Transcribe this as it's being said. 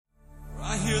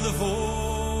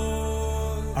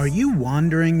Are you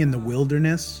wandering in the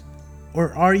wilderness,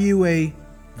 or are you a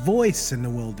voice in the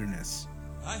wilderness?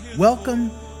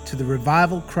 Welcome to the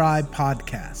Revival Cry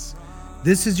podcast.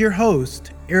 This is your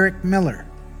host, Eric Miller.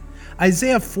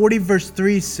 Isaiah 40 verse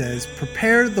 3 says,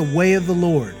 "Prepare the way of the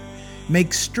Lord.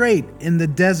 Make straight in the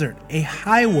desert a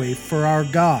highway for our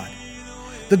God."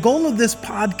 The goal of this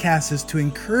podcast is to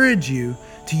encourage you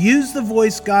to use the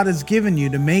voice God has given you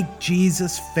to make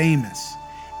Jesus famous.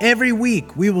 Every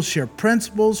week, we will share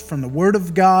principles from the Word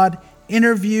of God,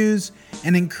 interviews,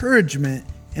 and encouragement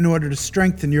in order to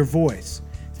strengthen your voice.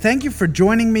 Thank you for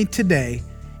joining me today,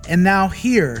 and now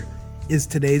here is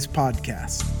today's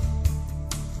podcast.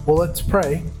 Well, let's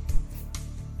pray.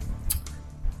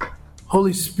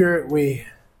 Holy Spirit, we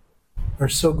are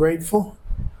so grateful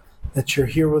that you're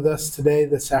here with us today,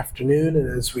 this afternoon, and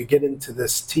as we get into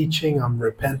this teaching on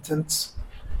repentance,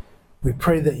 we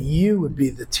pray that you would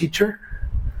be the teacher,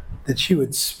 that you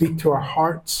would speak to our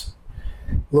hearts.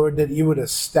 Lord, that you would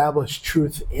establish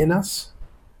truth in us.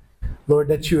 Lord,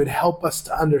 that you would help us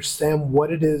to understand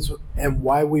what it is and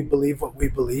why we believe what we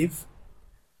believe.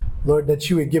 Lord, that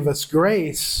you would give us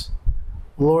grace,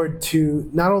 Lord, to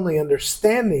not only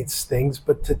understand these things,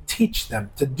 but to teach them,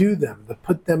 to do them, to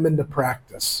put them into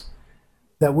practice.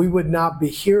 That we would not be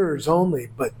hearers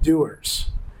only, but doers.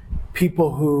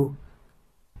 People who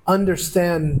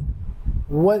understand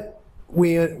what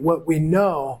we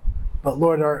know, but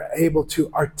Lord, are able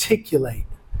to articulate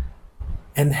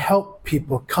and help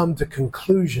people come to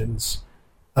conclusions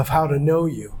of how to know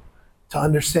you, to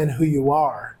understand who you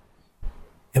are,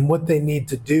 and what they need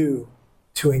to do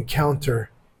to encounter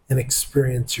and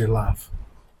experience your love.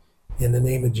 In the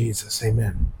name of Jesus,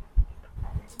 amen.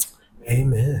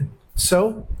 Amen.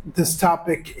 So, this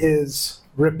topic is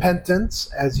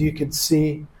repentance. As you can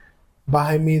see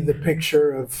behind me, the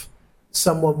picture of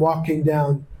someone walking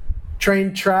down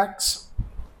train tracks,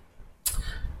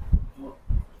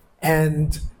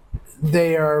 and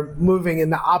they are moving in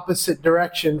the opposite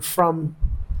direction from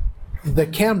the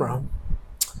camera.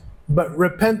 But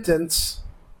repentance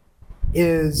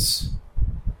is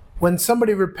when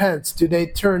somebody repents, do they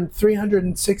turn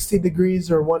 360 degrees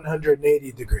or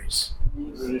 180 degrees?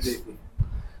 360.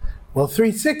 Well,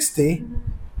 360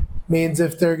 means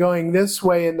if they're going this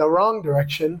way in the wrong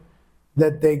direction,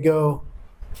 that they go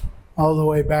all the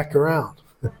way back around.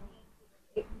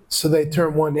 So they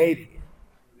turn 180.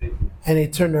 And they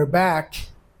turn their back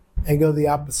and go the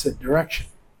opposite direction.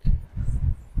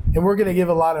 And we're going to give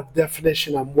a lot of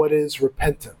definition on what is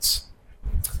repentance.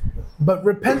 But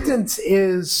repentance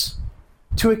is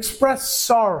to express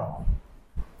sorrow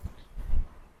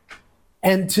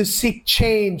and to seek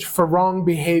change for wrong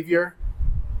behavior,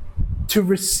 to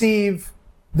receive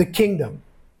the kingdom.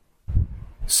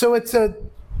 So it's a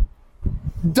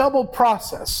double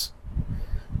process.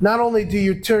 Not only do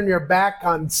you turn your back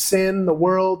on sin, the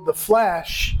world, the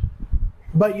flesh,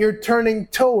 but you're turning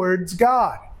towards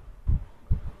God.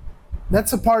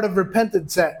 That's a part of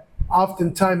repentance that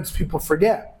oftentimes people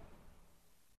forget.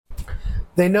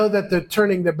 They know that they're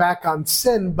turning their back on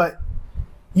sin, but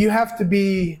you have to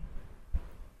be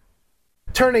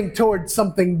turning towards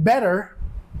something better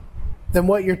than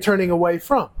what you're turning away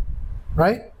from,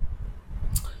 right?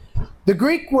 The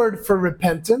Greek word for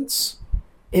repentance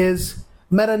is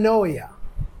metanoia.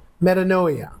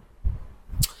 Metanoia.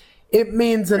 It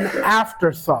means an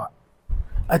afterthought,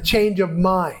 a change of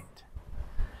mind,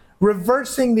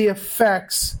 reversing the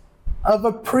effects of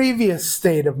a previous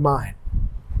state of mind.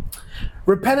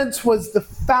 Repentance was the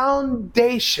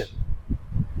foundation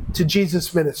to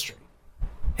Jesus' ministry.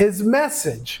 His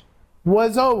message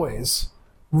was always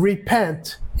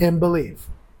repent and believe.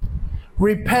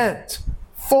 Repent,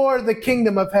 for the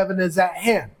kingdom of heaven is at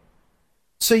hand.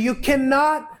 So you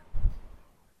cannot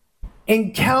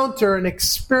encounter and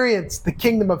experience the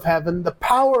kingdom of heaven, the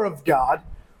power of God,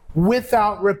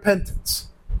 without repentance.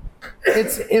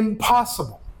 It's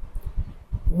impossible.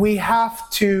 We have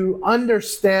to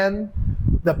understand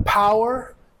the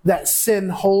power that sin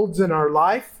holds in our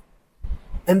life,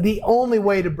 and the only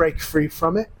way to break free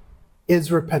from it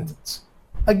is repentance.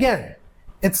 Again,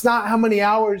 it's not how many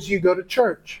hours you go to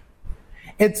church.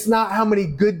 It's not how many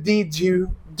good deeds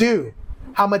you do,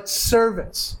 how much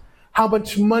service, how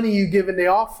much money you give in the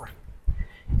offering.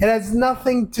 It has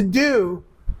nothing to do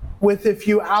with if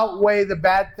you outweigh the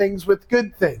bad things with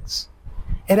good things.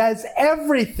 It has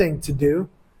everything to do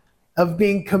of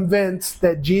being convinced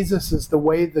that Jesus is the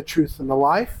way, the truth, and the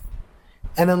life.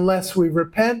 And unless we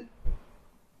repent,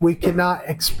 we cannot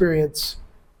experience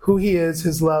who He is,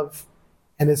 His love,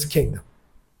 and His kingdom.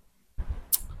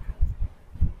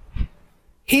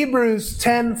 Hebrews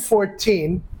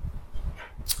 10:14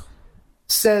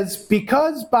 says,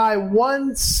 because by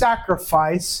one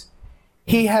sacrifice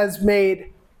he has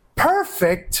made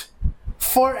perfect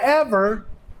forever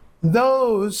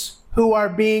those who are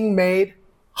being made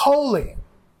holy.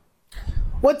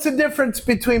 What's the difference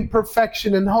between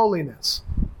perfection and holiness?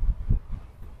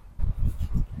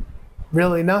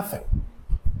 Really nothing,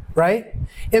 right?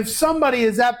 If somebody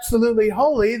is absolutely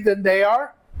holy, then they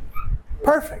are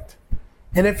perfect.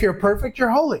 And if you're perfect,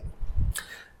 you're holy.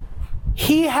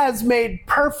 He has made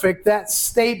perfect, that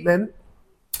statement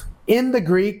in the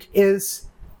Greek is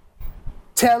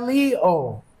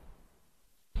teleo.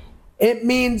 It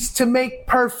means to make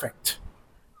perfect,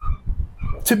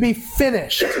 to be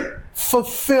finished,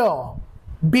 fulfill,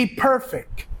 be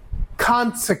perfect,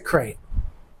 consecrate.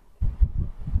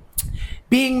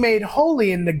 Being made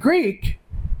holy in the Greek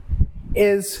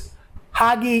is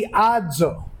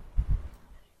hagiadzo.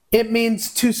 It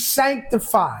means to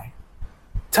sanctify,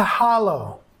 to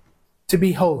hallow, to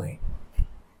be holy.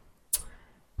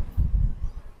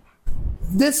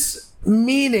 This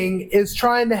meaning is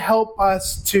trying to help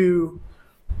us to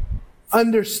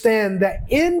understand that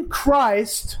in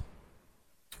Christ,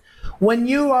 when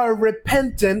you are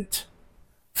repentant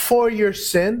for your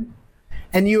sin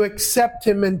and you accept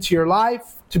Him into your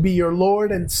life to be your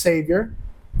Lord and Savior,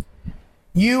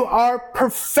 you are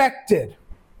perfected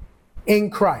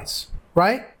in Christ,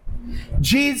 right?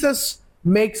 Jesus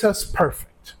makes us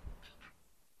perfect.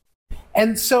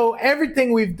 And so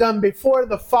everything we've done before,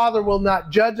 the Father will not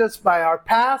judge us by our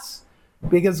past,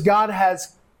 because God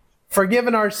has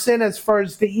forgiven our sin as far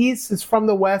as the east is from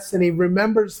the west, and He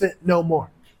remembers it no more.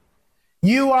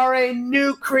 You are a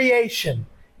new creation.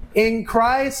 In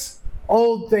Christ,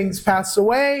 old things pass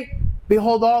away.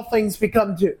 Behold, all things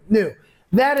become new.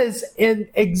 That is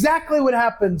exactly what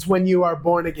happens when you are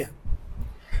born again.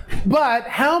 But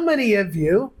how many of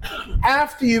you,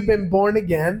 after you've been born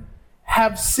again,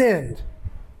 have sinned?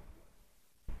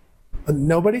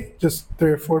 Nobody? Just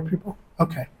 3 or 4 people?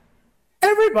 Okay.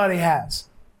 Everybody has.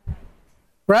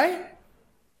 Right?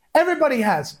 Everybody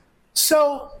has.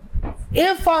 So,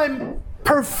 if I'm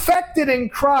perfected in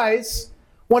Christ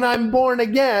when I'm born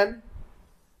again,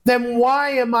 then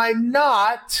why am I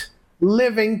not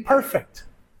living perfect?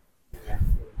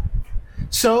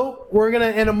 So, we're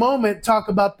going to, in a moment, talk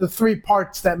about the 3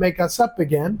 parts that make us up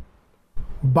again: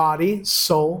 body,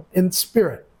 soul, and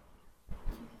spirit.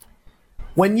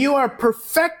 When you are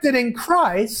perfected in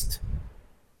Christ,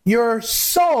 your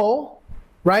soul,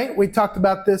 right? We talked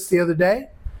about this the other day,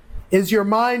 is your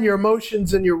mind, your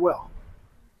emotions, and your will.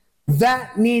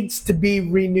 That needs to be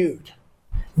renewed.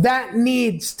 That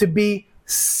needs to be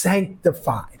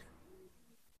sanctified.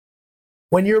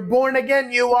 When you're born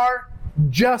again, you are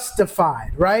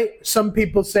justified, right? Some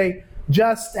people say,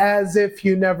 just as if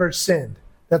you never sinned.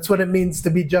 That's what it means to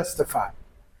be justified.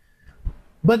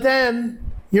 But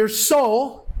then your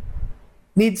soul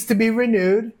needs to be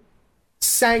renewed,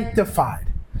 sanctified.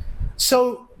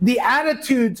 So the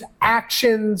attitudes,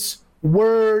 actions,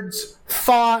 words,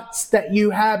 thoughts that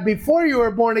you had before you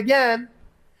were born again,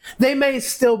 they may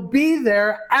still be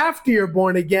there after you're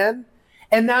born again.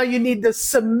 And now you need to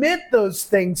submit those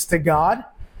things to God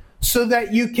so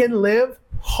that you can live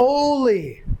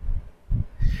holy.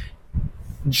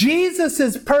 Jesus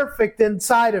is perfect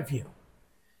inside of you,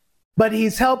 but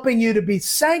He's helping you to be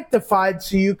sanctified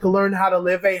so you can learn how to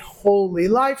live a holy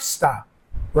lifestyle,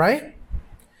 right?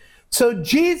 So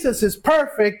Jesus is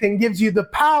perfect and gives you the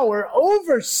power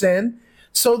over sin.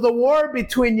 So the war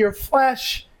between your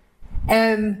flesh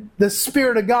and the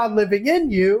Spirit of God living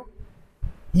in you,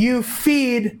 you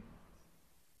feed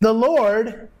the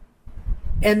Lord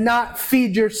and not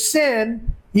feed your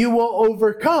sin, you will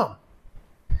overcome.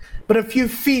 But if you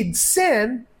feed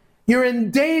sin, you're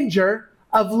in danger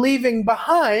of leaving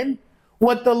behind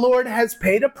what the Lord has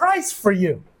paid a price for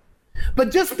you.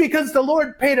 But just because the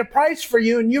Lord paid a price for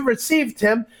you and you received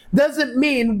Him doesn't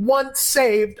mean once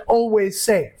saved, always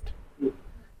saved.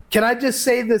 Can I just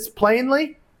say this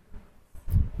plainly?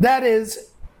 That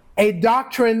is a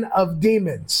doctrine of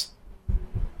demons.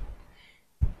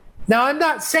 Now, I'm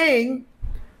not saying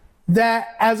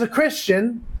that as a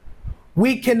Christian,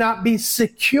 we cannot be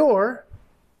secure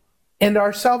in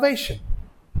our salvation.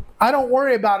 I don't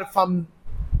worry about if I'm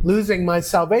losing my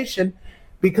salvation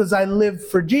because I live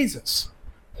for Jesus.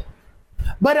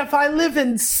 But if I live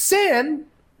in sin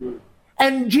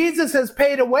and Jesus has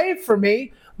paid away for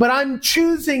me, but I'm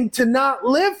choosing to not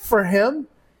live for Him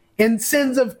in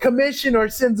sins of commission or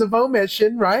sins of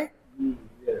omission, right?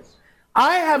 Yes.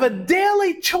 I have a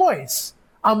daily choice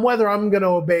on whether I'm going to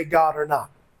obey God or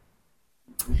not.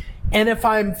 And if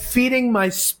I'm feeding my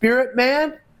spirit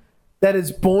man that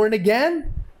is born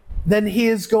again, then he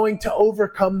is going to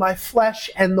overcome my flesh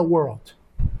and the world.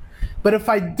 But if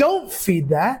I don't feed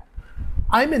that,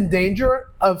 I'm in danger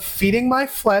of feeding my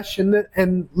flesh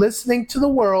and listening to the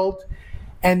world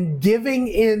and giving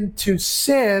in to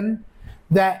sin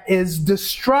that is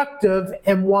destructive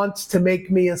and wants to make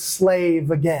me a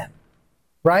slave again.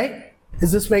 Right?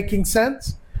 Is this making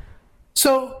sense?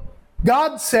 So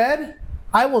God said,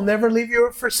 I will never leave you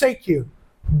or forsake you.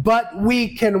 But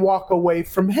we can walk away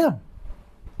from him.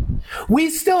 We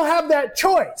still have that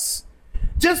choice.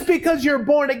 Just because you're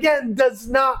born again does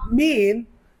not mean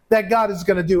that God is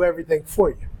going to do everything for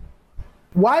you.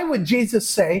 Why would Jesus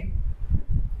say,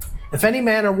 if any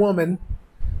man or woman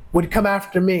would come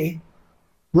after me,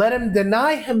 let him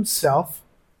deny himself,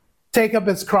 take up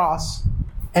his cross,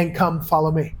 and come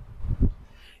follow me?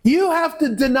 You have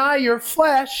to deny your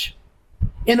flesh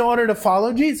in order to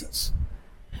follow Jesus.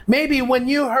 Maybe when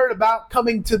you heard about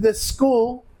coming to this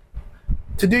school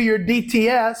to do your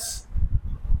DTS,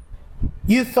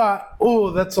 you thought,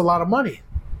 oh, that's a lot of money.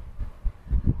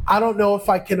 I don't know if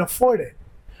I can afford it.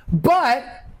 But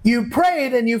you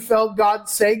prayed and you felt God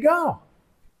say go.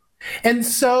 And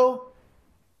so,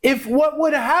 what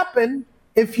would happen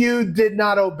if you did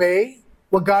not obey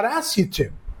what God asked you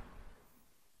to?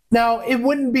 Now, it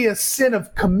wouldn't be a sin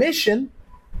of commission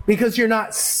because you're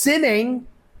not sinning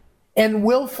and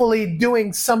willfully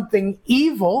doing something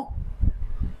evil,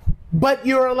 but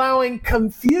you're allowing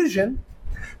confusion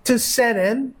to set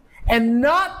in and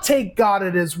not take God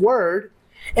at his word.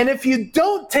 And if you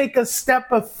don't take a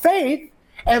step of faith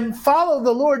and follow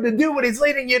the Lord to do what he's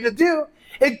leading you to do,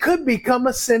 it could become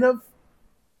a sin of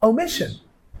omission,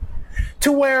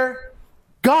 to where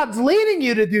God's leading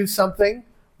you to do something,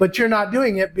 but you're not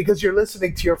doing it because you're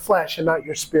listening to your flesh and not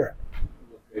your spirit.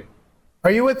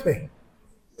 Are you with me?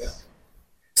 Yeah.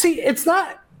 See, it's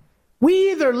not,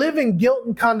 we either live in guilt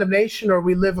and condemnation or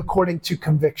we live according to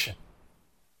conviction.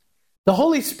 The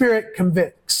Holy Spirit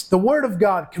convicts. The Word of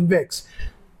God convicts.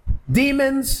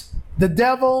 Demons, the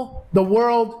devil, the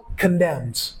world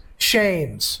condemns,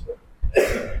 shames,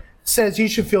 says you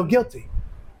should feel guilty.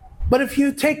 But if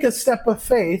you take a step of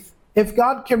faith, if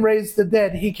God can raise the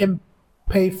dead, he can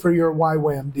pay for your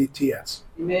YWAM DTS.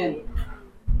 Amen.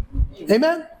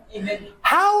 Amen? Amen.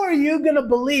 How are you going to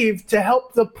believe to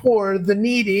help the poor, the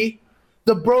needy,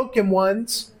 the broken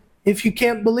ones, if you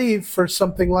can't believe for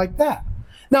something like that?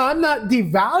 Now, I'm not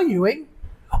devaluing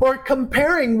or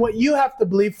comparing what you have to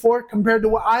believe for compared to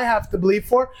what I have to believe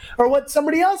for or what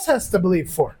somebody else has to believe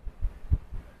for.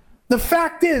 The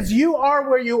fact is, you are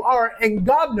where you are and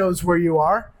God knows where you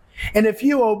are. And if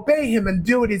you obey him and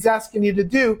do what he's asking you to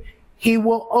do, he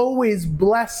will always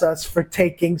bless us for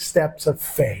taking steps of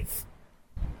faith.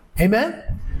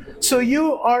 Amen? So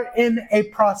you are in a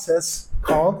process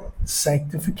called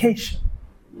sanctification.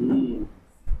 And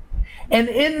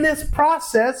in this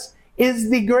process is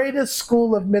the greatest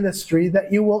school of ministry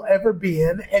that you will ever be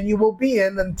in, and you will be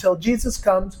in until Jesus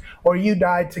comes or you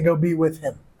die to go be with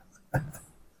him.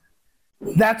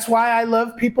 That's why I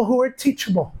love people who are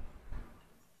teachable.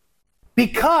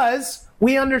 Because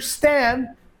we understand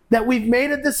that we've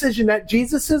made a decision that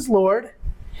Jesus is Lord,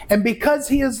 and because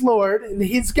he is Lord and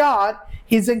he's God,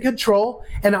 he's in control,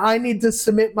 and I need to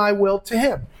submit my will to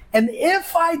him. And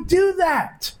if I do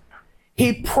that,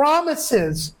 he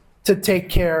promises to take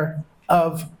care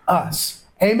of us.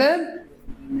 Amen?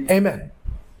 Amen.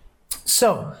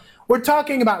 So, we're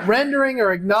talking about rendering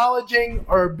or acknowledging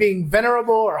or being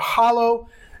venerable or hollow.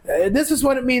 This is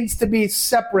what it means to be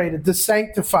separated, to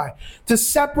sanctify, to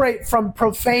separate from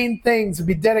profane things and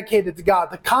be dedicated to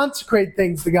God, to consecrate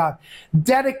things to God,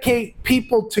 dedicate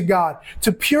people to God,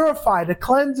 to purify, to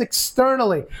cleanse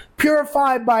externally,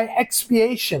 purify by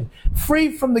expiation,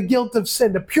 free from the guilt of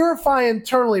sin, to purify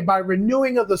internally by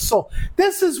renewing of the soul.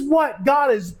 This is what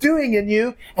God is doing in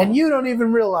you, and you don't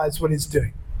even realize what he's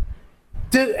doing.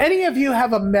 Do any of you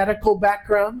have a medical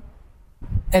background?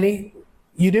 Any?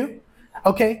 You do?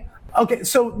 Okay,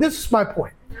 so this is my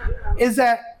point, is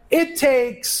that it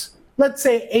takes, let's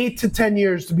say, 8 to 10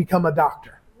 years to become a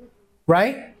doctor,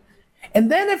 right?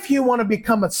 And then if you want to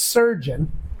become a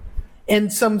surgeon in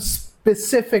some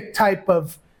specific type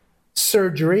of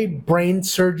surgery, brain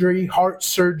surgery, heart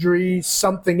surgery,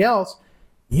 something else,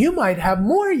 you might have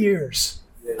more years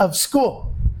of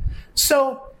school.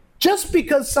 So just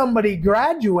because somebody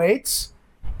graduates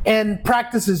and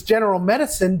practices general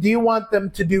medicine, do you want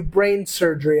them to do brain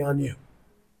surgery on you?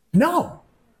 No,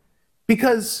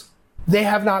 because they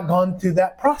have not gone through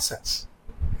that process.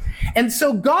 And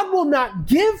so God will not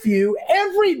give you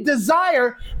every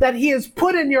desire that He has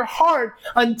put in your heart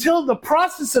until the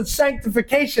process of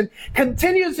sanctification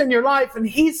continues in your life and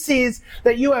He sees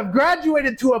that you have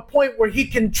graduated to a point where He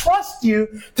can trust you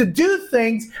to do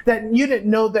things that you didn't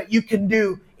know that you can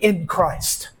do in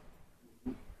Christ.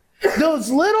 Those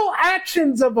little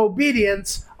actions of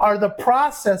obedience are the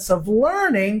process of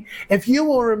learning if you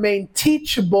will remain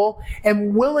teachable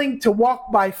and willing to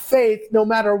walk by faith no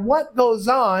matter what goes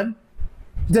on,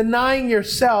 denying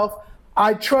yourself.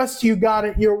 I trust you, God,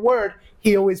 at your word.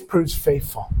 He always proves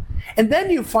faithful. And then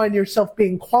you find yourself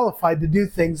being qualified to do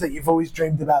things that you've always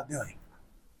dreamed about doing.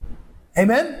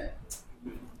 Amen?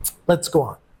 Let's go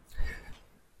on.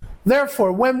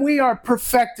 Therefore, when we are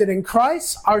perfected in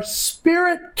Christ, our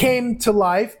spirit came to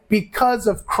life because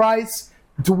of Christ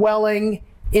dwelling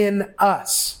in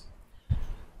us.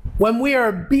 When we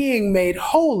are being made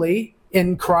holy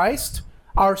in Christ,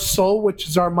 our soul, which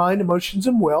is our mind, emotions,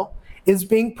 and will, is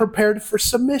being prepared for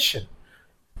submission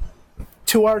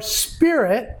to our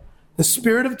spirit, the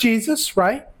Spirit of Jesus,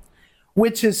 right?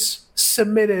 Which is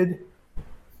submitted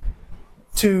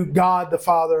to God the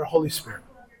Father, Holy Spirit.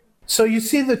 So you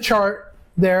see the chart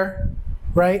there,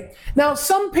 right? Now,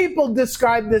 some people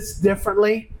describe this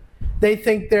differently. They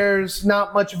think there's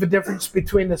not much of a difference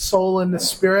between the soul and the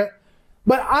spirit.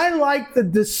 But I like the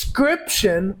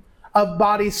description of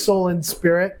body, soul, and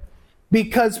spirit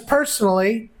because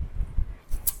personally,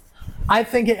 I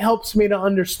think it helps me to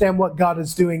understand what God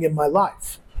is doing in my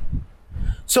life.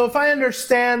 So if I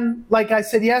understand, like I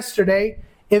said yesterday,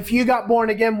 if you got born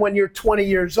again when you're 20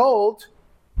 years old,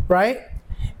 right?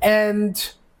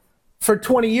 And for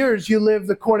 20 years you lived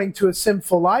according to a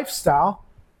sinful lifestyle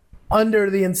under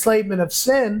the enslavement of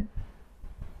sin,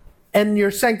 and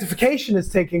your sanctification is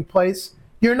taking place,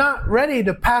 you're not ready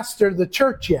to pastor the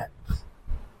church yet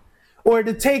or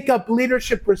to take up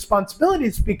leadership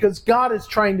responsibilities because God is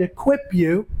trying to equip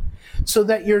you so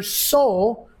that your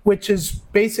soul, which is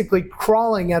basically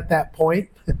crawling at that point,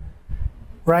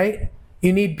 right?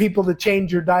 You need people to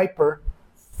change your diaper,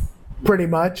 pretty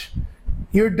much.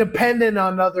 You're dependent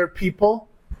on other people.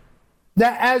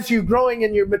 That as you're growing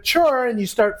and you're mature and you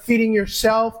start feeding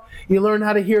yourself, you learn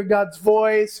how to hear God's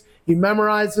voice, you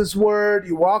memorize His word,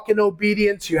 you walk in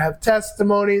obedience, you have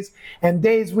testimonies, and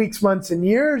days, weeks, months, and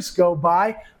years go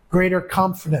by, greater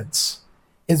confidence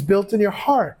is built in your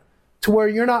heart to where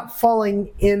you're not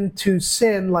falling into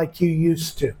sin like you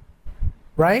used to,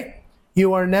 right?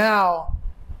 You are now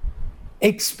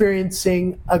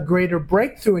experiencing a greater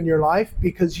breakthrough in your life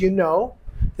because you know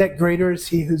that greater is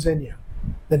He who's in you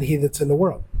than he that's in the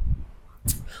world.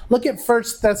 Look at 1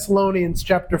 Thessalonians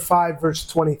chapter 5, verse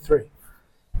 23.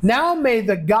 Now may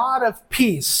the God of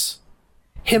peace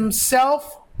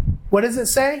Himself, what does it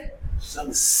say?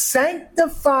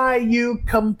 Sanctify you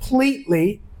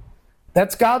completely.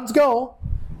 That's God's goal.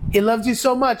 He loves you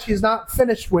so much, He's not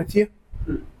finished with you.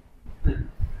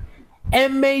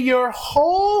 And may your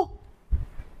whole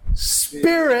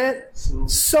spirit,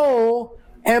 soul,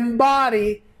 and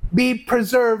body be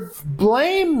preserved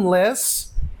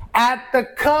blameless at the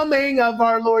coming of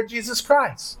our Lord Jesus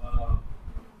Christ.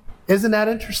 Isn't that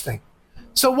interesting?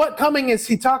 So what coming is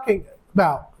he talking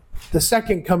about? The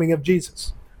second coming of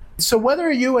Jesus. So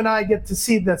whether you and I get to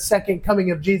see the second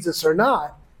coming of Jesus or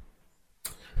not,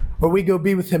 or we go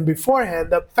be with Him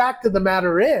beforehand, the fact of the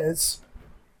matter is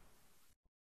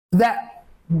that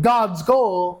God's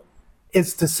goal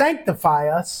is to sanctify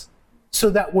us so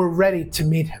that we're ready to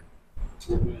meet Him.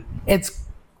 It's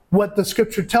what the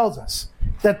scripture tells us,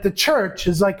 that the church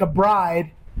is like a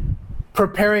bride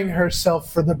preparing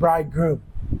herself for the bridegroom.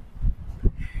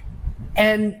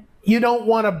 And you don't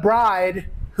want a bride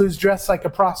who's dressed like a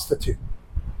prostitute,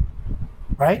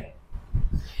 right?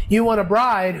 You want a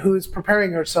bride who is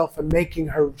preparing herself and making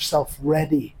herself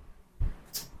ready.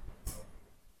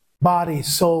 Body,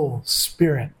 soul,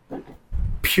 spirit,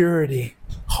 purity,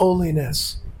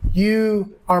 holiness.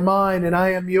 You are mine and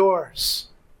I am yours.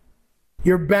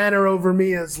 Your banner over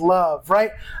me is love,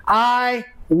 right? I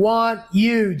want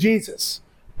you, Jesus.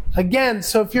 Again,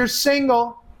 so if you're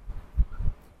single,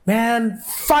 man,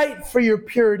 fight for your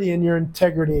purity and your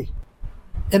integrity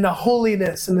and the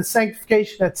holiness and the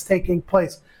sanctification that's taking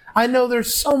place. I know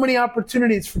there's so many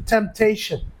opportunities for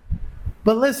temptation.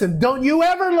 But listen, don't you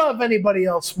ever love anybody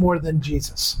else more than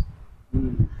Jesus.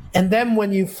 And then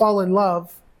when you fall in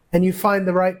love and you find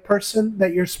the right person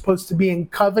that you're supposed to be in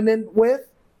covenant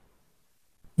with,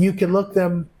 you can look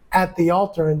them at the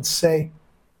altar and say,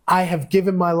 I have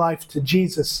given my life to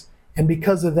Jesus, and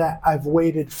because of that, I've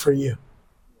waited for you.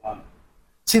 Wow.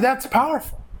 See, that's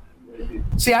powerful.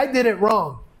 See, I did it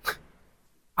wrong.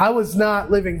 I was not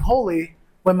living holy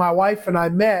when my wife and I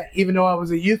met, even though I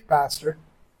was a youth pastor,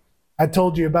 I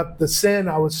told you about the sin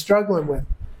I was struggling with.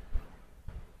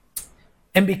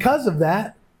 And because of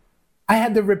that, I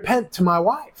had to repent to my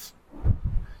wife.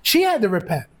 She had to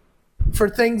repent for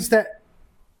things that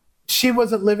she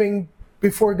wasn't living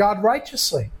before God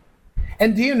righteously.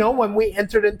 And do you know, when we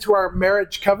entered into our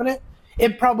marriage covenant,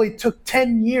 it probably took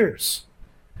 10 years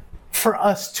for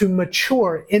us to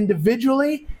mature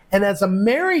individually and as a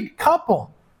married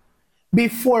couple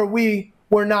before we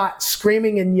were not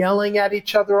screaming and yelling at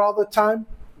each other all the time.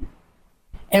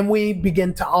 And we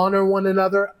begin to honor one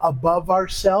another above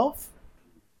ourselves.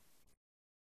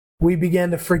 We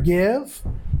began to forgive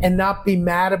and not be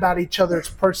mad about each other's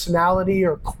personality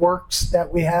or quirks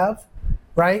that we have,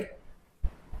 right?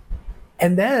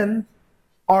 And then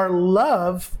our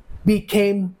love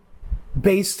became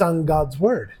based on God's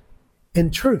word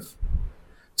and truth.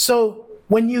 So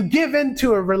when you give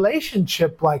into a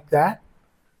relationship like that,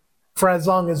 for as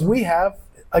long as we have,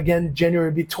 again, January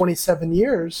will be 27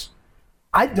 years,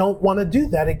 I don't want to do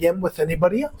that again with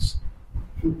anybody else.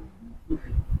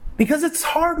 Because it's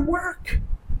hard work.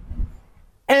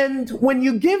 And when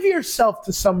you give yourself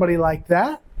to somebody like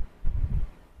that,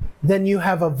 then you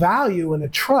have a value and a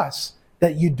trust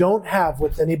that you don't have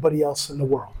with anybody else in the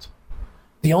world.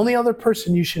 The only other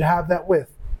person you should have that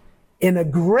with, in a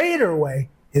greater way,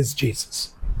 is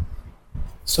Jesus.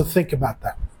 So think about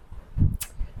that.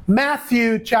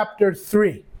 Matthew chapter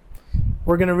 3.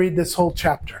 We're going to read this whole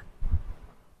chapter,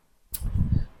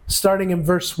 starting in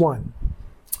verse 1.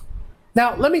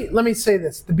 Now, let me say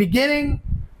this. The beginning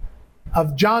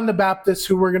of John the Baptist,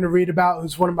 who we're going to read about,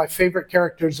 who's one of my favorite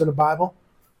characters in the Bible.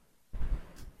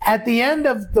 At the end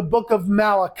of the book of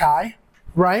Malachi,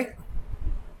 right?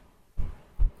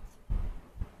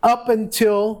 Up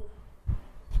until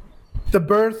the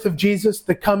birth of Jesus,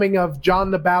 the coming of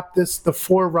John the Baptist, the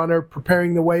forerunner,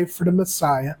 preparing the way for the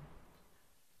Messiah,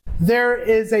 there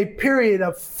is a period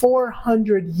of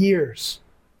 400 years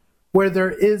where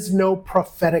there is no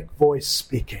prophetic voice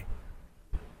speaking.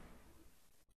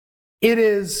 It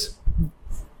is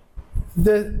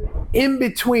the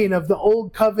in-between of the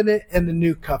old covenant and the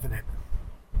new covenant.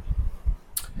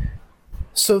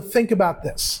 So think about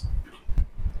this.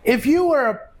 If you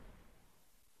were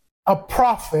a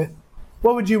prophet,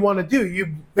 what would you want to do?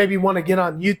 You maybe want to get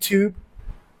on YouTube.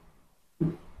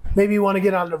 Maybe you want to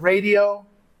get on the radio.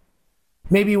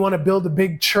 Maybe you want to build a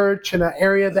big church in an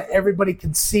area that everybody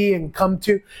can see and come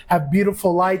to, have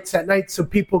beautiful lights at night so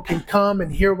people can come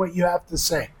and hear what you have to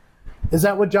say. Is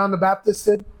that what John the Baptist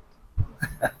did?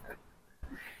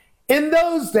 In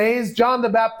those days, John the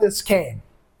Baptist came,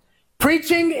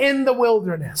 preaching in the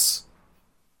wilderness.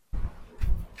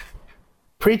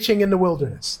 Preaching in the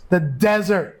wilderness, the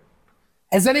desert.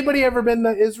 Has anybody ever been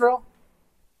to Israel?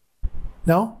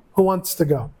 No? Who wants to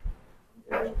go?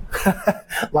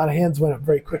 A lot of hands went up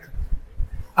very quickly.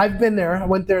 I've been there. I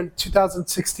went there in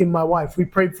 2016, my wife. We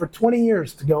prayed for 20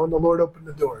 years to go, and the Lord opened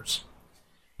the doors.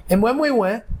 And when we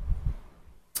went,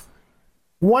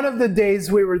 one of the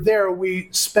days we were there, we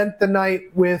spent the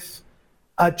night with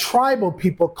a tribal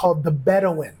people called the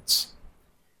Bedouins.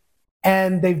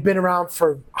 And they've been around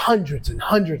for hundreds and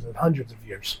hundreds and hundreds of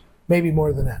years, maybe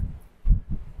more than that.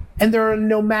 And they're a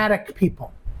nomadic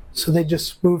people. So they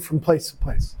just move from place to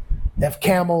place. They have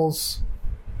camels,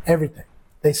 everything.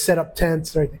 They set up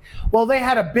tents and everything. Well, they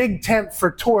had a big tent for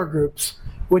tour groups,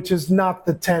 which is not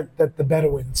the tent that the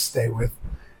Bedouins stay with.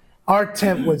 Our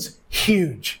tent was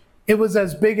huge. It was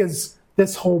as big as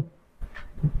this whole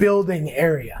building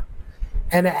area.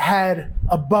 And it had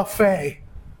a buffet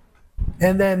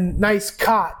and then nice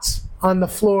cots on the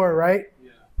floor, right?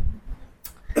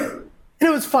 Yeah. And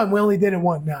it was fun. We only did it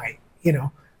one night, you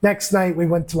know. Next night we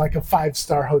went to like a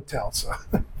 5-star hotel. So,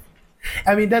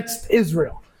 I mean, that's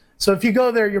Israel. So if you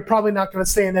go there, you're probably not going to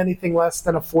stay in anything less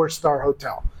than a 4-star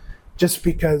hotel, just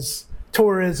because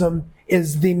tourism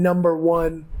is the number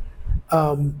one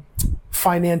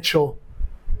financial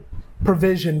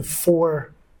provision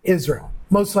for Israel.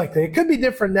 Most likely. It could be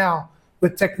different now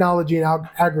with technology and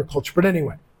agriculture. But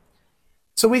anyway.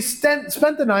 So we spent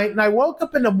the night, and I woke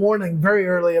up in the morning very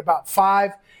early, about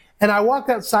 5, and I walked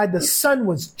outside. The sun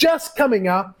was just coming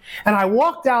up, and I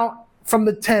walked out from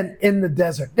the tent in the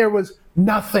desert. There was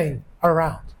nothing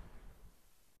around.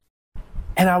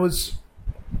 And I was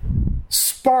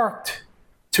sparked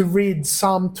to read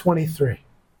Psalm 23.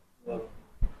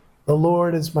 The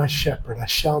Lord is my shepherd, I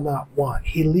shall not want.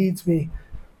 He leads me,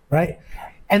 right?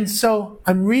 And so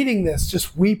I'm reading this,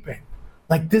 just weeping.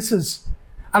 Like this is,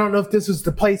 I don't know if this is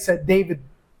the place that David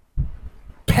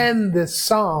penned this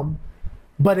psalm,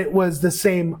 but it was the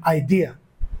same idea.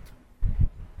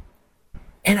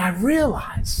 And I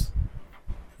realize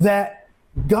that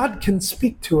God can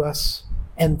speak to us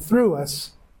and through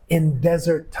us in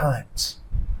desert times.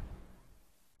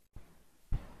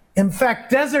 In fact,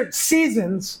 desert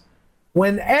seasons,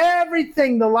 when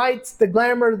everything, the lights, the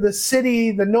glamour, the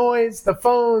city, the noise, the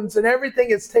phones, and everything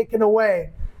is taken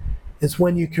away, is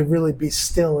when you can really be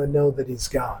still and know that He's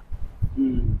God.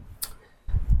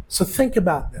 So think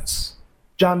about this.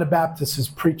 John the Baptist is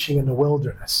preaching in the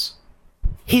wilderness.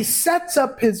 He sets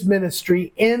up his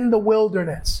ministry in the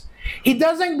wilderness. He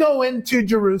doesn't go into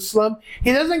Jerusalem.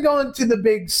 He doesn't go into the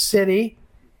big city.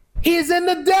 He's in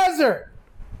the desert,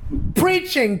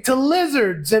 preaching to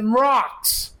lizards and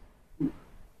rocks,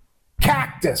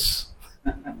 cactus,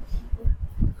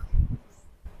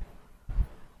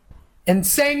 and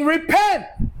saying, repent.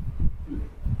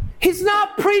 He's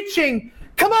not preaching,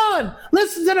 come on,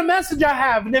 listen to the message I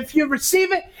have, and if you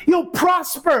receive it, you'll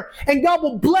prosper, and God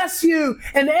will bless you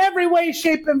in every way,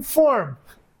 shape, and form.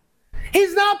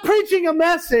 He's not preaching a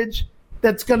message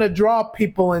that's going to draw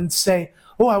people and say,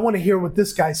 oh, I want to hear what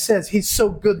this guy says. He's so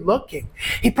good looking.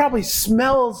 He probably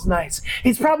smells nice.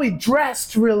 He's probably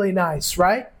dressed really nice,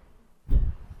 right?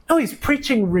 No, he's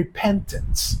preaching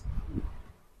repentance.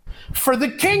 For the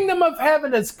kingdom of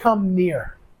heaven has come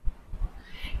near.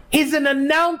 He's an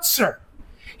announcer.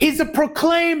 He's a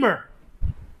proclaimer.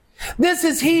 This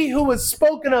is he who was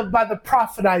spoken of by the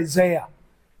prophet Isaiah.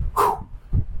 Whew.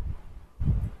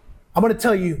 I'm going to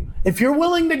tell you, if you're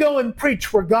willing to go and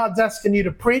preach where God's asking you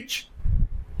to preach,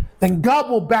 then God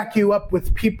will back you up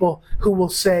with people who will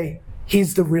say,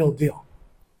 he's the real deal.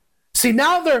 See,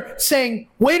 now they're saying,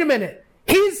 wait a minute,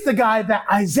 he's the guy that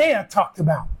Isaiah talked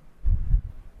about.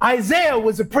 Isaiah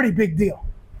was a pretty big deal.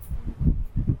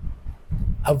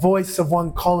 A voice of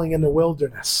one calling in the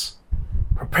wilderness.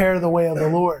 Prepare the way of the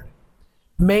Lord.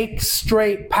 Make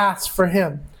straight paths for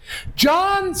him.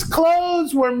 John's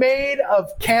clothes were made of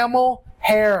camel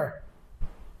hair.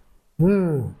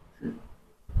 And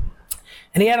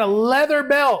he had a leather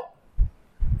belt.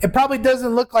 It probably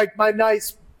doesn't look like my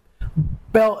nice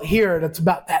belt here that's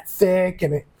about that thick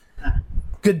and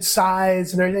good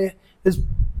size and everything. It's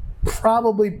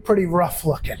probably pretty rough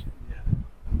looking.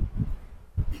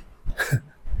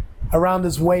 Around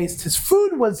his waist. His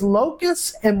food was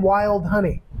locusts and wild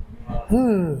honey.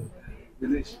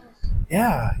 Delicious.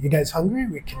 Yeah, you guys hungry?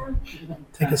 We can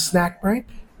take a snack break.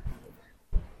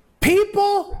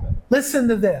 People, listen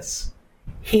to this.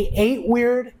 He ate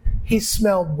weird. He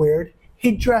smelled weird.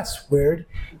 He dressed weird.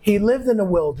 He lived in the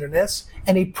wilderness,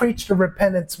 and he preached a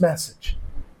repentance message.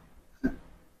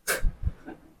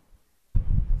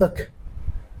 Look,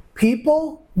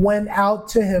 people went out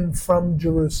to him from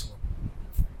Jerusalem,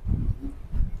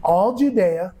 all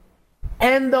Judea,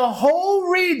 and the whole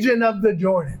region of the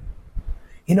Jordan.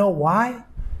 You know why?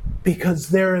 Because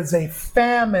there is a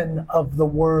famine of the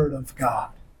Word of God.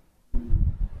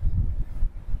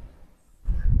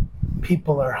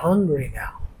 People are hungry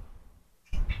now.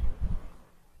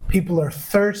 People are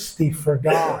thirsty for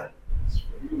God.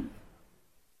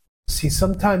 See,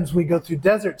 sometimes we go through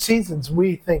desert seasons,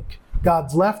 we think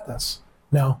God's left us.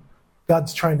 No,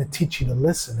 God's trying to teach you to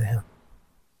listen to Him.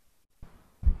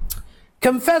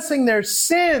 Confessing their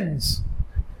sins,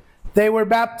 they were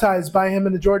baptized by Him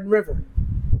in the Jordan River.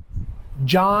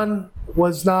 John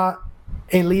was not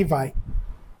a Levite.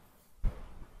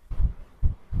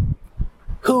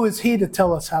 Who is he to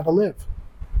tell us how to live?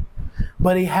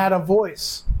 But he had a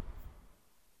voice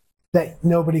that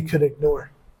nobody could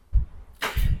ignore.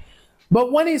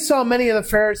 But when he saw many of the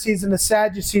Pharisees and the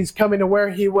Sadducees coming to where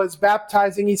he was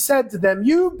baptizing, he said to them,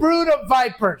 "You brood of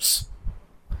vipers!"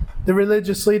 The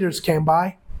religious leaders came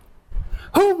by.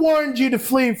 "Who warned you to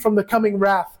flee from the coming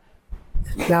wrath?"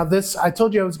 Now this, I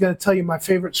told you I was going to tell you my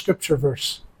favorite scripture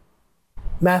verse.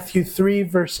 Matthew 3,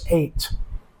 verse 8.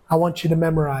 I want you to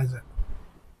memorize it.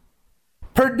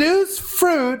 Produce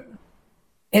fruit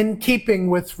in keeping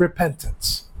with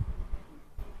repentance.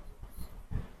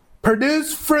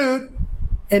 Produce fruit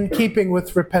in keeping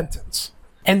with repentance.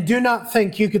 And do not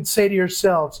think you could say to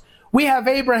yourselves, "We have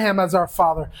Abraham as our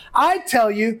father." I tell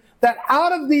you that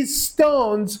out of these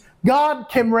stones, God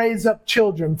can raise up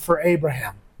children for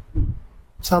Abraham.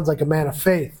 Sounds like a man of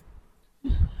faith.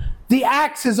 The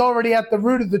axe is already at the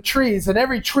root of the trees, and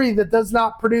every tree that does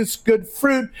not produce good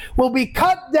fruit will be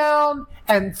cut down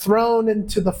and thrown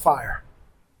into the fire.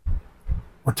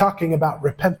 We're talking about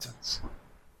repentance.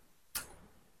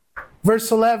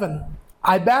 Verse 11,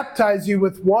 I baptize you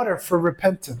with water for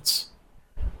repentance.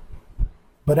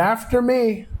 But after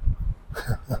me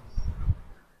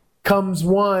comes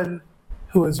one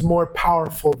who is more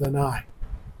powerful than I,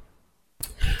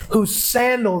 whose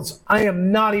sandals I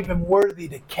am not even worthy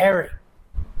to carry.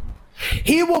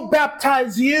 He will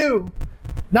baptize you,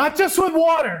 not just with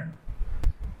water,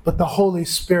 but the Holy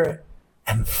Spirit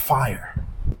and fire.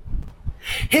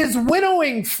 His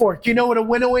winnowing fork, you know what a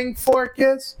winnowing fork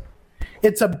is?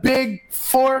 It's a big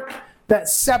fork that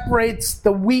separates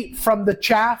the wheat from the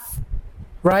chaff,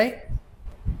 right?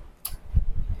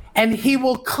 And he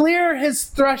will clear his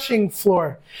threshing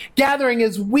floor, gathering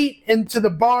his wheat into the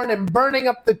barn and burning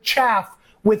up the chaff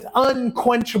with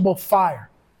unquenchable fire.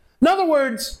 In other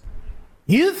words,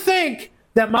 you think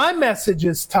that my message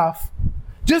is tough,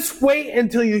 just wait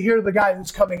until you hear the guy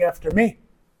who's coming after me.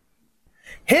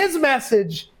 His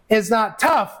message is not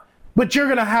tough, but you're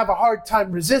going to have a hard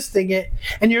time resisting it,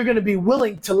 and you're going to be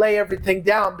willing to lay everything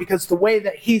down because the way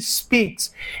that he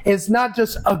speaks is not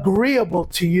just agreeable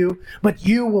to you, but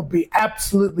you will be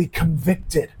absolutely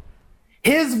convicted.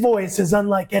 His voice is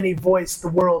unlike any voice the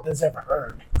world has ever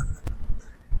heard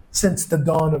since the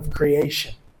dawn of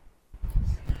creation.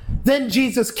 Then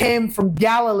Jesus came from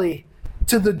Galilee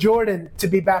to the Jordan to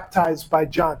be baptized by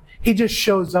John. He just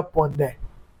shows up one day.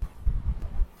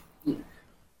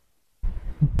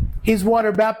 He's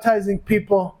water baptizing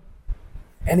people,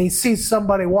 and he sees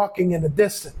somebody walking in the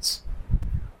distance.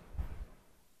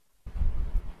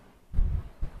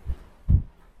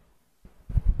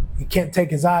 He can't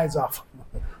take his eyes off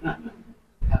him.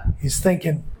 He's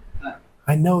thinking,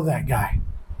 I know that guy.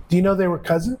 Do you know they were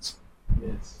cousins?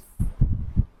 Yes.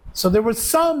 So there was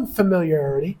some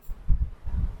familiarity,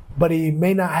 but he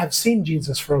may not have seen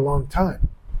Jesus for a long time.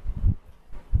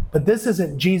 But this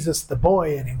isn't Jesus the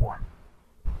boy anymore,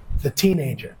 the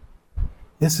teenager.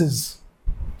 This is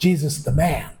Jesus the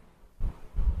man.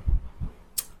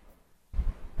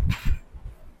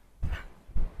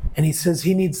 And he says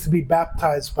he needs to be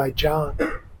baptized by John.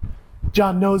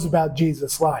 John knows about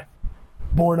Jesus' life.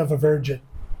 Born of a virgin.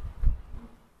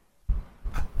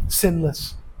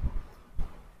 Sinless.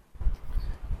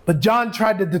 But John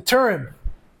tried to deter him,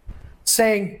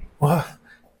 saying, well,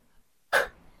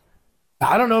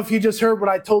 I don't know if you just heard what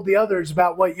I told the others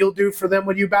about what you'll do for them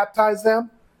when you baptize them,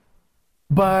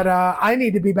 but I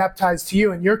need to be baptized to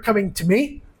you, and you're coming to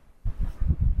me?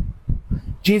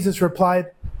 Jesus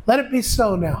replied, let it be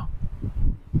so now.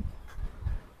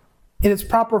 It is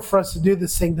proper for us to do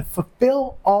this thing to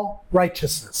fulfill all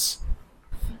righteousness.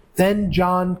 Then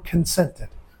John consented.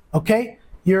 Okay,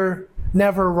 you're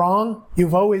never wrong.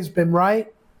 You've always been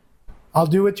right. I'll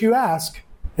do what you ask.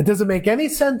 It doesn't make any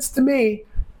sense to me,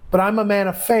 but I'm a man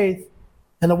of faith,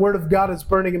 and the word of God is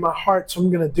burning in my heart, so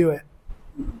I'm going to do it.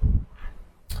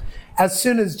 As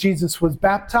soon as Jesus was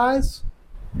baptized,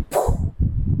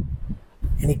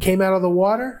 and he came out of the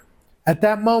water, at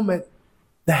that moment,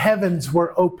 the heavens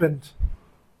were opened.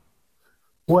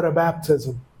 What a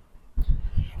baptism.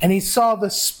 And he saw the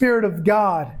Spirit of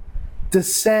God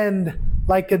descend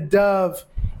like a dove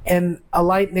and a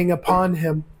lightning upon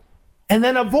him. And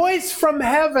then a voice from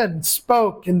heaven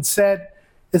spoke and said,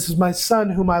 this is my son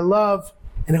whom I love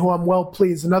and whom I'm well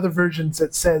pleased. In other versions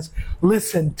it says,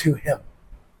 listen to him.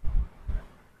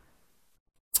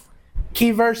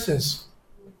 Key verses.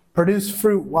 Produce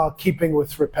fruit while keeping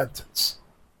with repentance.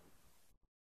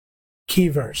 Key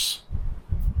verse.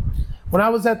 When I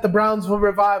was at the Brownsville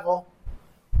Revival,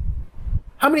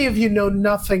 how many of you know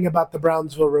nothing about the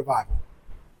Brownsville Revival?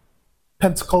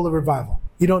 Pensacola Revival.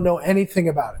 You don't know anything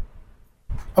about it.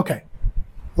 Okay,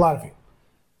 a lot of you.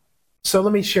 So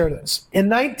let me share this. In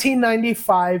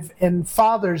 1995, in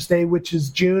Father's Day, which is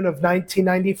June of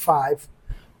 1995,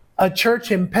 a church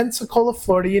in Pensacola,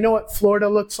 Florida, you know what Florida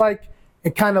looks like?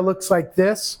 It kind of looks like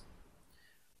this.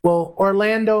 Well,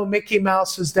 Orlando, Mickey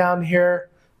Mouse is down here,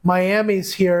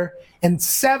 Miami's here, and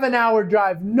 7-hour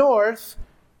drive north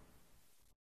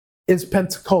is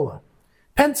Pensacola.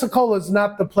 Pensacola is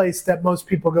not the place that most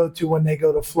people go to when they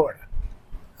go to Florida.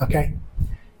 Okay?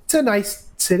 It's a nice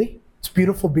city. It's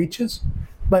beautiful beaches,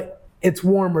 but it's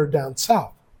warmer down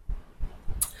south.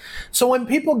 So when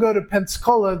people go to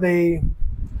Pensacola, they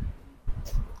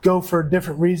go for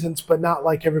different reasons, but not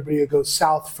like everybody who goes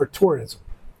south for tourism.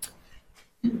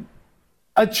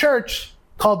 A church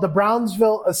called the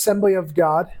Brownsville Assembly of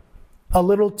God, a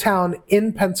little town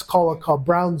in Pensacola called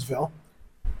Brownsville,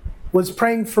 was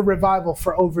praying for revival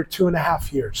for over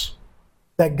 2.5 years,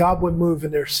 that God would move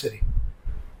in their city.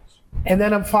 And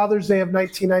then on Father's Day of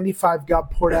 1995,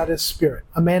 God poured out his Spirit.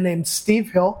 A man named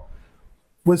Steve Hill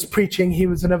was preaching. He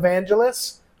was an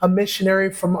evangelist, a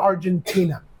missionary from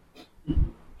Argentina.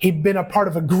 He'd been a part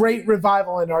of a great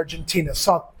revival in Argentina,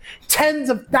 saw tens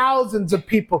of thousands of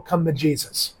people come to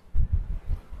Jesus.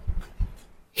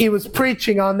 He was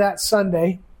preaching on that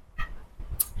Sunday,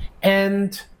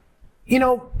 and, you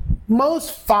know,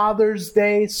 most Father's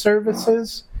Day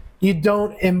services you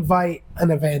don't invite an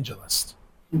evangelist.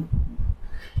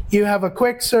 You have a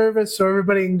quick service so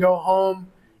everybody can go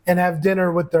home and have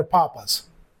dinner with their papas,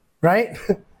 right?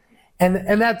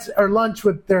 and that's, or lunch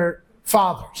with their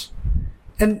fathers.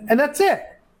 And that's it.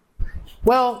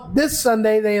 Well, this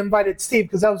Sunday they invited Steve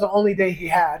because that was the only day he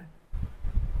had.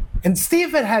 And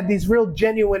Steve had these real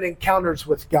genuine encounters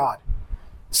with God.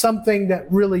 Something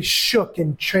that really shook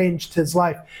and changed his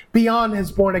life beyond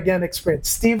his born-again experience.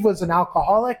 Steve was an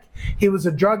alcoholic. He was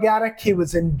a drug addict. He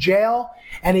was in jail.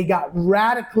 And he got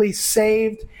radically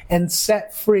saved and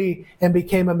set free and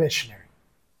became a missionary.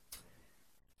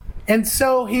 And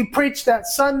so he preached that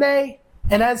Sunday.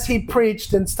 And as he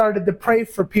preached and started to pray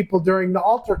for people during the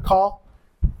altar call,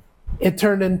 it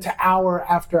turned into hour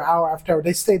after hour after hour.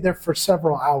 They stayed there for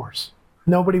several hours.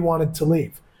 Nobody wanted to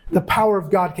leave. The power of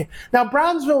God came. Now,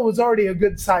 Brownsville was already a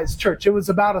good-sized church. It was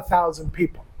about 1,000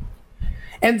 people.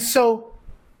 And so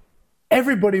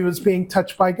everybody was being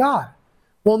touched by God.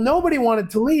 Well, nobody wanted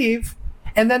to leave.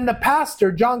 And then the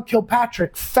pastor, John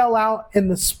Kilpatrick, fell out in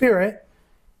the spirit,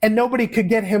 and nobody could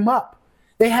get him up.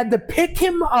 They had to pick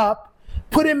him up,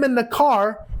 put him in the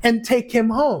car, and take him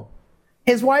home.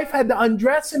 His wife had to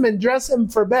undress him and dress him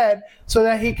for bed so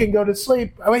that he could go to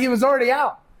sleep. I mean, he was already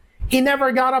out. He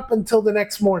never got up until the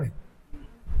next morning.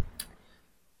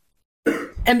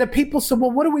 And the people said,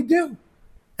 well, what do we do?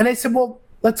 And they said, well,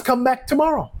 let's come back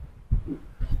tomorrow.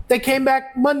 They came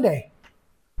back Monday,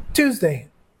 Tuesday,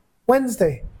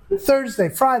 Wednesday, Thursday,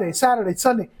 Friday, Saturday,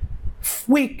 Sunday,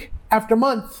 week after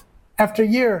month after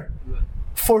year.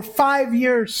 For 5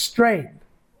 years straight,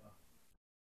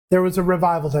 there was a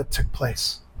revival that took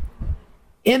place.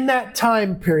 In that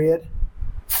time period,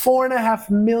 4.5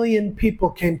 million people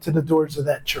came to the doors of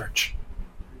that church.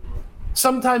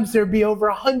 Sometimes there'd be over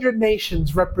 100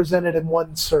 nations represented in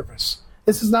one service.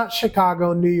 This is not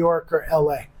Chicago, New York, or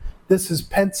LA. This is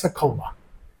Pensacola.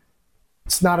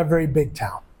 It's not a very big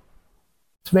town.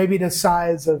 It's maybe the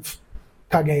size of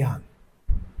Cagayan.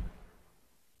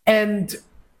 And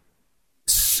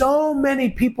so many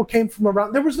people came from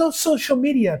around. There was no social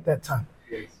media at that time.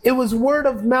 It was word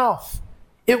of mouth.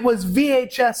 It was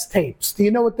VHS tapes. Do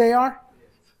you know what they are?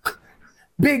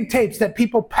 Big tapes that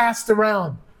people passed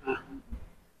around.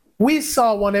 We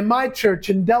saw one in my church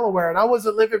in Delaware, and I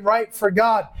wasn't living right for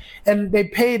God. And they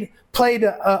played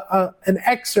an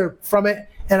excerpt from it,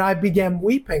 and I began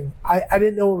weeping. I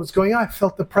didn't know what was going on. I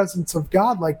felt the presence of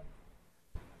God like,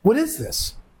 what is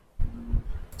this?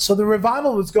 So the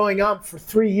revival was going on for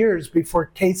 3 years before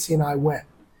Casey and I went.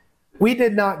 We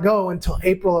did not go until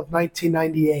April of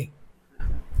 1998.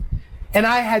 And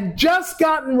I had just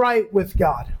gotten right with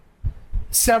God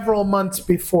several months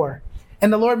before.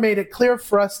 And the Lord made it clear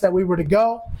for us that we were to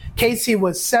go. Casey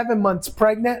was 7 months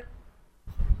pregnant.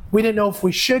 We didn't know if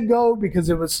we should go because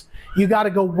it was, you got to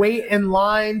go wait in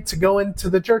line to go into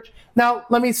the church. Now,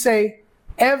 let me say,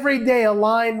 every day a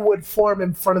line would form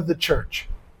in front of the church.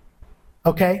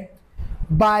 Okay?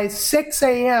 By 6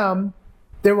 a.m.,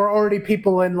 there were already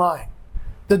people in line.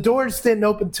 The doors didn't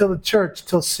open till the church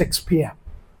till 6 p.m.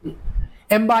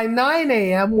 And by 9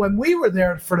 a.m., when we were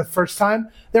there for the first time,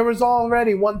 there was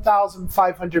already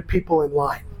 1,500 people in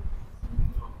line.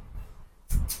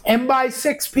 And by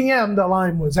 6 p.m., the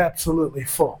line was absolutely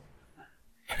full.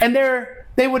 And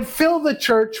they would fill the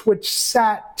church, which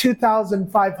sat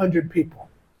 2,500 people.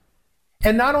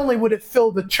 And not only would it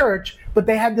fill the church, but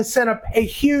they had to set up a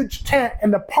huge tent in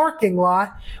the parking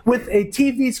lot with a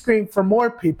TV screen for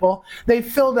more people. They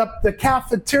filled up the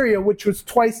cafeteria, which was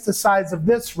twice the size of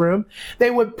this room. They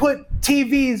would put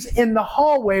TVs in the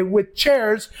hallway with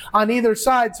chairs on either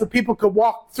side so people could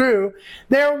walk through.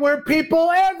 There were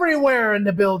people everywhere in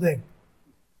the building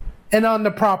and on the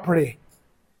property.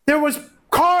 There was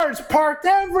cars parked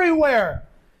everywhere.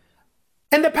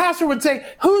 And the pastor would say,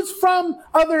 who's from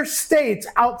other states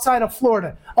outside of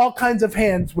Florida? All kinds of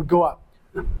hands would go up.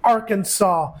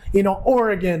 Arkansas,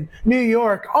 Oregon, New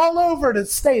York, all over the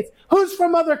states. Who's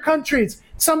from other countries?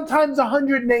 Sometimes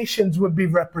 100 nations would be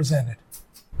represented.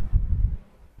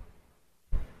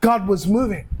 God was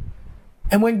moving.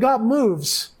 And when God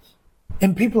moves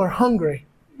and people are hungry,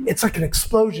 it's like an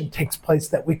explosion takes place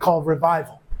that we call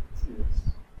revival.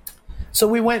 So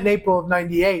we went in April of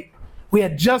 98. We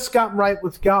had just gotten right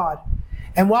with God.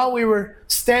 And while we were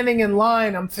standing in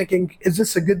line, I'm thinking, is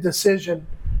this a good decision?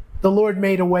 The Lord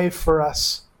made a way for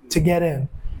us to get in.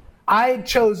 I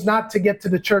chose not to get to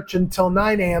the church until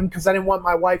 9 a.m. because I didn't want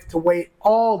my wife to wait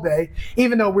all day,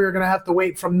 even though we were going to have to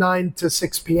wait from 9 to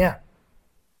 6 p.m.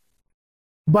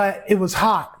 But it was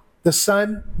hot. The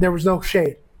sun, there was no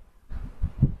shade.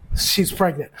 She's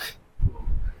pregnant.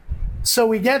 So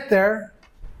we get there.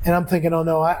 And I'm thinking, oh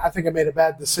no, I think I made a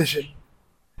bad decision.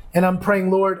 And I'm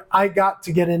praying, Lord, I got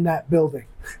to get in that building.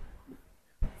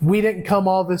 We didn't come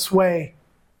all this way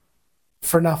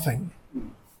for nothing.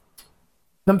 And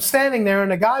I'm standing there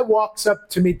and a guy walks up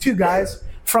to me, 2 guys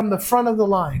from the front of the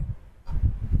line.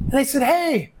 And they said,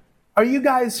 hey, are you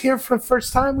guys here for the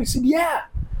first time? We said, yeah.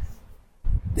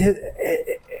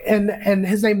 And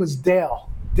his name was Dale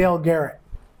Garrett.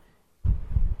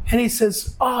 And he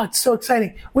says, oh, it's so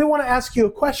exciting. We want to ask you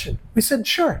a question. We said,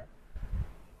 sure.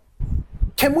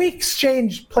 Can we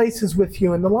exchange places with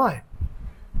you in the line?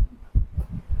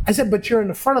 I said, but you're in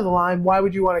the front of the line. Why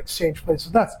would you want to exchange places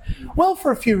with us? Well,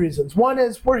 for a few reasons. One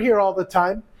is we're here all the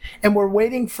time, and we're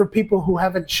waiting for people who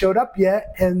haven't showed up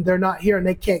yet, and they're not here, and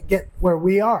they can't get where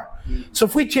we are. So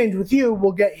if we change with you,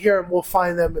 we'll get here, and we'll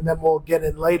find them, and then we'll get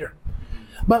in later.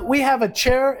 But we have a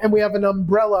chair, and we have an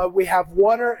umbrella, we have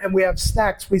water, and we have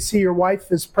snacks. We see your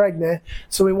wife is pregnant,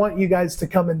 so we want you guys to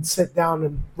come and sit down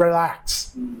and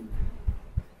relax.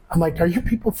 I'm like, are you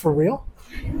people for real?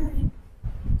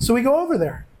 So we go over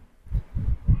there.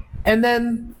 And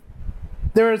then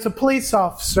there is a police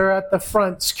officer at the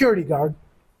front, security guard.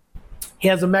 He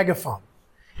has a megaphone.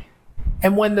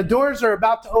 And when the doors are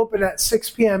about to open at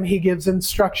 6 p.m., he gives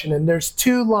instruction. And there's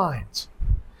 2 lines.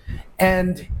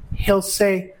 And he'll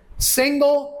say,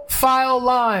 single file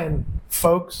line,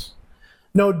 folks.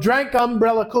 No drink,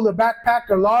 umbrella, cooler, backpack,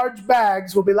 or large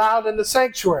bags will be allowed in the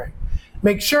sanctuary.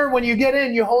 Make sure when you get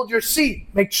in, you hold your seat.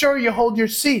 Make sure you hold your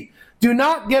seat. Do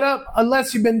not get up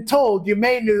unless you've been told you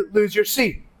may lose your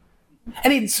seat.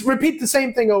 And he'd repeat the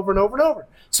same thing over and over and over.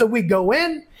 So we go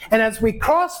in, and as we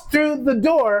cross through the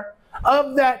door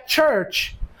of that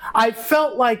church, I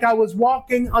felt like I was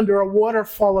walking under a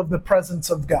waterfall of the presence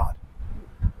of God.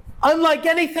 Unlike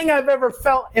anything I've ever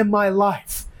felt in my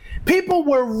life. People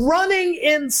were running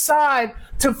inside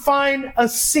to find a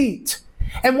seat.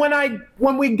 And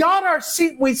when we got our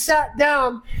seat, we sat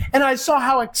down, and I saw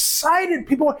how excited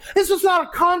people were. This was not a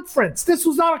conference. This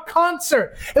was not a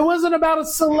concert. It wasn't about a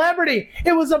celebrity.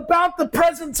 It was about the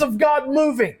presence of God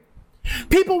moving.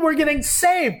 People were getting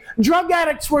saved. Drug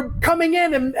addicts were coming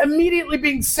in and immediately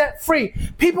being set free.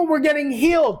 People were getting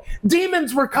healed.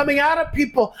 Demons were coming out of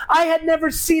people. I had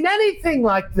never seen anything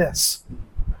like this.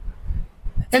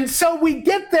 And so we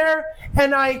get there,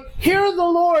 and I hear the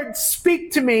Lord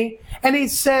speak to me, and he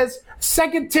says,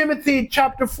 2 Timothy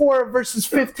chapter 4, verses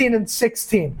 15 and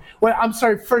 16. Well, I'm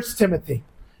sorry, 1 Timothy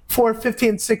 4, 15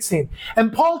 and 16.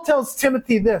 And Paul tells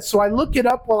Timothy this. So I look it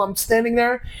up while I'm standing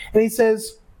there, and he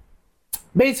says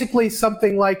basically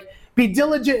something like, be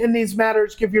diligent in these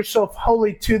matters, give yourself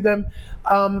wholly to them,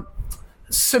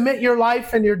 submit your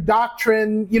life and your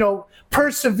doctrine,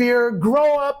 persevere,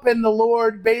 grow up in the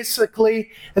Lord,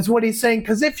 basically, is what he's saying.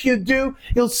 Because if you do,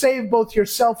 you'll save both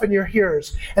yourself and your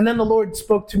hearers. And then the Lord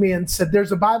spoke to me and said,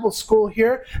 there's a Bible school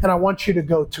here, and I want you to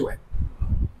go to it.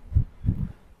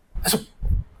 So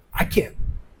I can't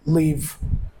leave.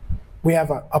 We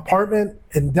have an apartment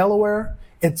in Delaware.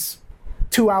 It's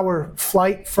 2-hour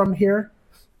flight from here.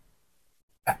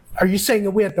 Are you saying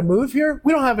that we have to move here?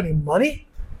 We don't have any money.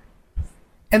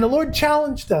 And the Lord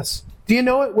challenged us. Do you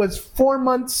know it was 4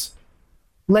 months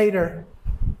later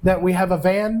that we have a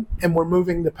van and we're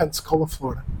moving to Pensacola,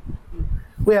 Florida?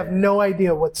 We have no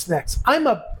idea what's next.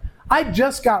 I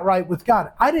just got right with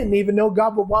God. I didn't even know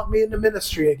God would want me in the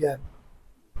ministry again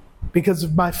because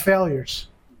of my failures.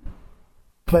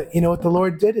 But you know what the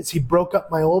Lord did is he broke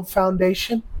up my old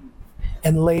foundation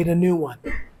and laid a new one.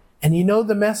 And you know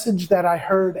the message that I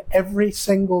heard every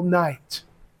single night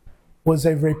was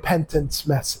a repentance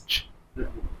message.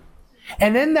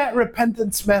 And in that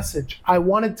repentance message, I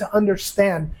wanted to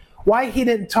understand why he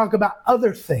didn't talk about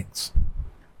other things.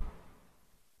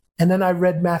 And then I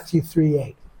read Matthew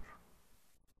 3:8.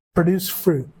 Produce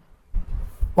fruit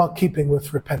while keeping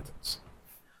with repentance.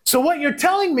 So what you're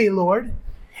telling me, Lord,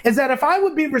 is that if I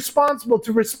would be responsible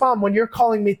to respond when you're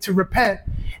calling me to repent,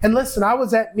 and listen, I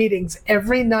was at meetings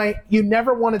every night. You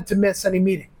never wanted to miss any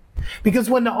meeting. Because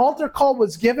when the altar call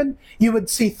was given, you would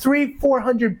see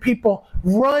 300-400 people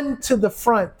run to the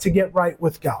front to get right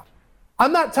with God.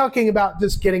 I'm not talking about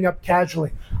just getting up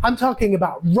casually. I'm talking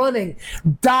about running,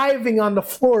 diving on the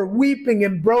floor, weeping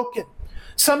and broken.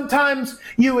 Sometimes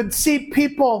you would see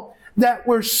people that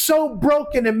were so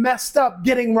broken and messed up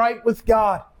getting right with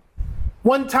God.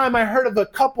 One time I heard of a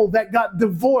couple that got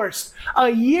divorced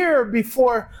a year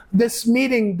before this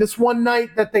meeting, this one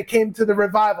night that they came to the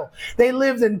revival. They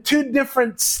lived in 2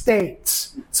 different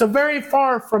states, so very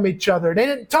far from each other. They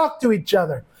didn't talk to each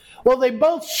other. Well, they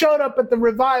both showed up at the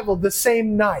revival the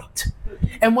same night.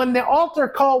 And when the altar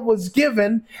call was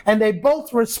given and they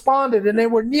both responded and they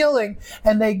were kneeling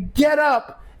and they get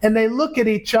up and they look at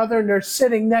each other and they're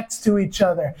sitting next to each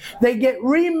other. They get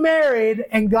remarried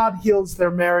and God heals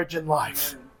their marriage and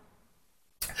life.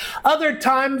 Other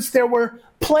times there were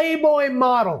Playboy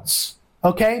models,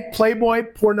 okay? Playboy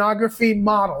pornography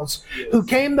models who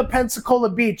came to Pensacola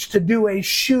Beach to do a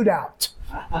shootout,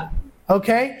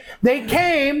 okay? They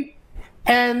came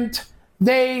and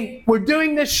they were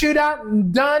doing this shootout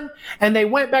and done, and they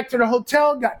went back to the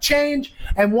hotel, got changed,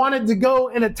 and wanted to go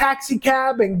in a taxi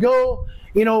cab and go,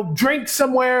 drink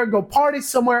somewhere, go party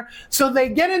somewhere. So they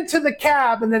get into the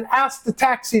cab and then ask the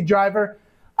taxi driver,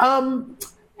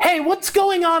 hey, what's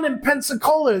going on in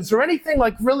Pensacola? Is there anything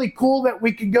like really cool that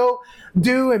we could go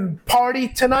do and party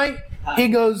tonight? He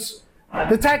goes,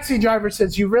 the taxi driver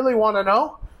says, you really want to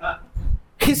know?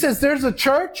 He says, there's a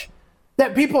church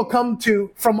that people come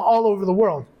to from all over the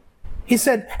world. He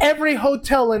said, every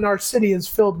hotel in our city is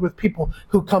filled with people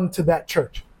who come to that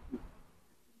church.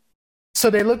 So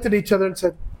they looked at each other and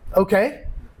said, okay.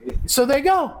 So they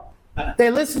go.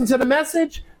 They listen to the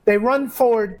message. They run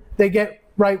forward. They get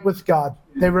right with God.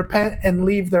 They repent and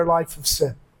leave their life of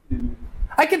sin.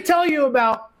 I can tell you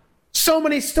about so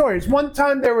many stories. One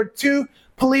time there were 2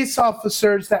 police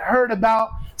officers that heard about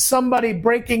somebody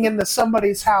breaking into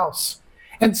somebody's house.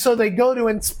 And so they go to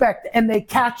inspect and they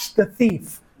catch the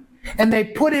thief. And they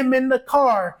put him in the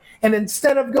car. And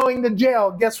instead of going to jail,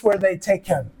 guess where they take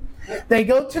him? They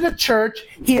go to the church.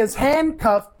 He is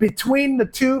handcuffed between the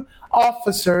 2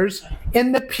 officers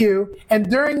in the pew. And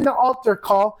during the altar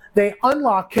call, they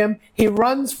unlock him. He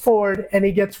runs forward and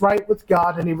he gets right with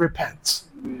God and he repents.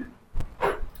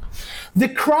 The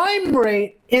crime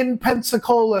rate in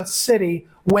Pensacola City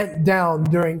went down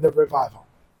during the revival.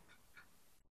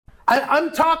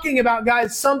 I'm talking about,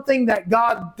 guys, something that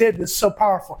God did is so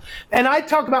powerful. And I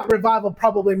talk about revival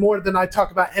probably more than I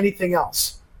talk about anything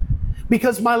else.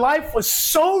 Because my life was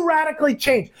so radically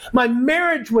changed. My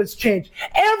marriage was changed.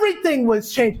 Everything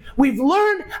was changed. We've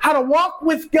learned how to walk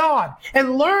with God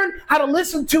and learn how to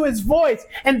listen to His voice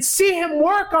and see Him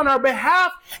work on our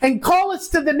behalf and call us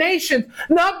to the nations.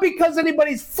 Not because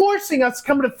anybody's forcing us to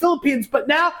come to the Philippines, but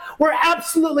now we're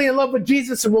absolutely in love with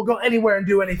Jesus and we'll go anywhere and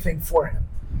do anything for Him.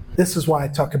 This is why I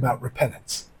talk about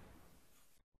repentance.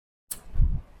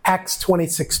 Acts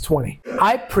 26:20.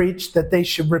 I preach that they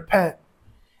should repent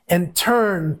and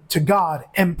turn to God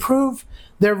and prove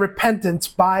their repentance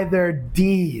by their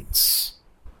deeds.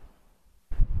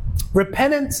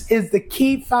 Repentance is the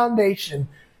key foundation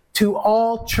to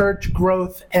all church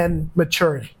growth and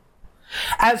maturity.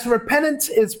 As repentance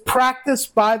is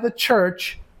practiced by the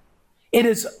church,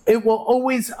 it will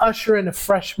always usher in a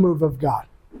fresh move of God.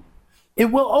 It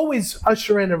will always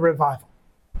usher in a revival.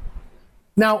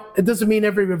 Now, it doesn't mean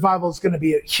every revival is going to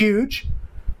be huge,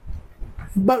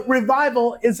 but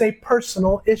revival is a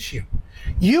personal issue.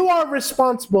 You are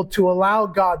responsible to allow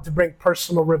God to bring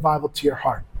personal revival to your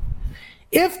heart.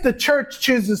 If the church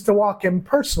chooses to walk in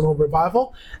personal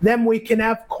revival, then we can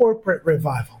have corporate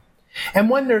revival. And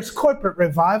when there's corporate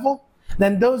revival,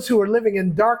 then those who are living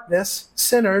in darkness,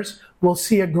 sinners, will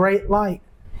see a great light.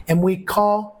 And we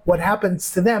call what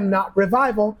happens to them not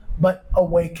revival, but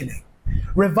awakening.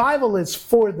 Revival is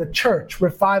for the church.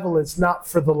 Revival is not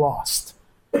for the lost.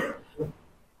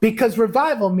 Because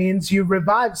revival means you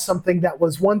revive something that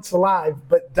was once alive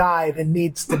but died and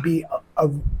needs to be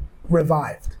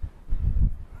revived.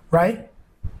 Right?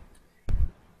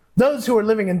 Those who are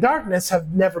living in darkness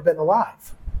have never been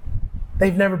alive.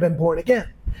 They've never been born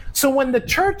again. So when the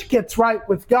church gets right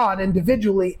with God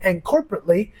individually and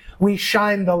corporately, we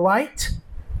shine the light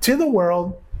to the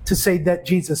world to say that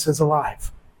Jesus is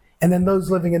alive. And then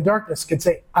those living in darkness can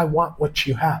say, I want what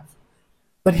you have.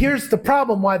 But here's the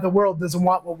problem why the world doesn't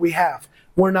want what we have.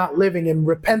 We're not living in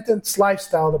repentance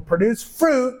lifestyle to produce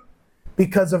fruit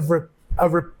because of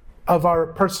our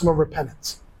personal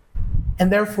repentance.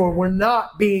 And therefore, we're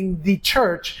not being the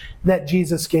church that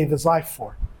Jesus gave His life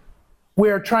for. We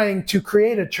are trying to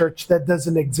create a church that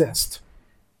doesn't exist.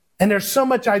 And there's so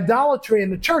much idolatry in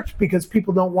the church because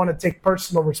people don't want to take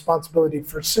personal responsibility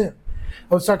for sin.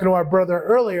 I was talking to our brother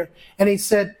earlier, and he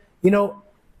said,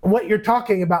 what you're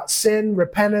talking about, sin,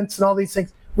 repentance, and all these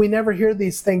things, we never hear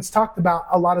these things talked about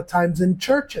a lot of times in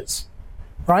churches,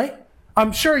 right?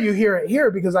 I'm sure you hear it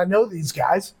here because I know these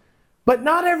guys, but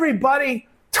not everybody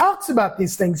talks about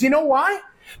these things. You know why?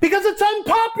 Because it's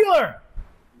unpopular.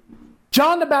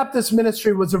 John the Baptist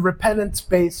ministry was a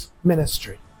repentance-based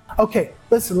ministry. Okay,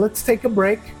 listen, let's take a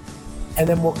break, and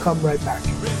then we'll come right back.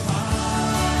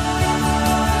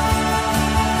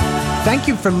 Thank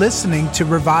you for listening to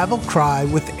Revival Cry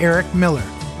with Eric Miller.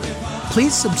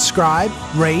 Please subscribe,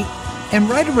 rate, and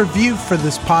write a review for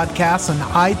this podcast on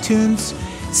iTunes,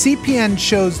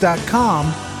 cpnshows.com,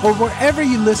 or wherever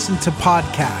you listen to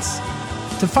podcasts.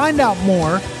 To find out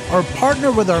more or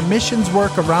partner with our missions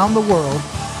work around the world,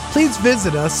 please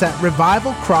visit us at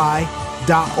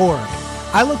revivalcry.org.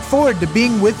 I look forward to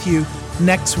being with you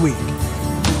next week.